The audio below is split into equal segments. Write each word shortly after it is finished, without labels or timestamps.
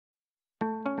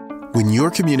When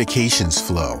your communications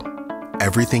flow,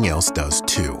 everything else does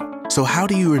too. So how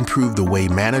do you improve the way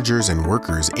managers and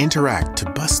workers interact to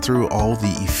bust through all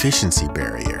the efficiency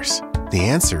barriers? The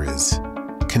answer is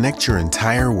connect your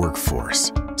entire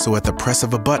workforce. So at the press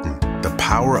of a button, the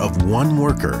power of one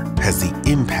worker has the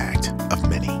impact of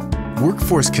many.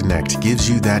 Workforce Connect gives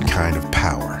you that kind of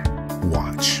power.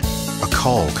 Watch. A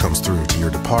call comes through to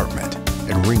your department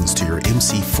and rings to your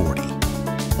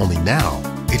MC40. Only now,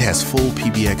 it has full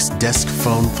PBX desk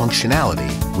phone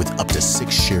functionality with up to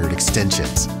 6 shared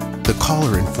extensions. The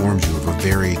caller informs you of a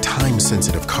very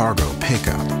time-sensitive cargo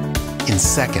pickup. In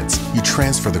seconds, you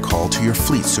transfer the call to your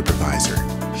fleet supervisor.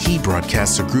 He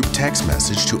broadcasts a group text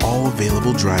message to all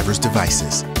available drivers'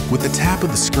 devices. With a tap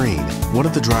of the screen, one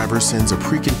of the drivers sends a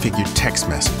pre-configured text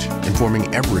message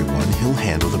informing everyone he'll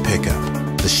handle the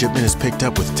pickup. The shipment is picked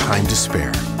up with time to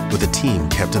spare, with a team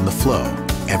kept in the flow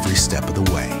every step of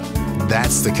the way.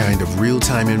 That's the kind of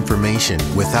real-time information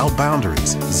without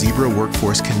boundaries Zebra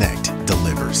Workforce Connect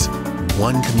delivers.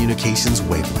 One communications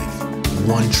wavelength,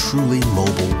 one truly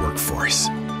mobile workforce.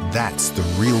 That's the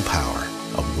real power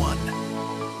of one.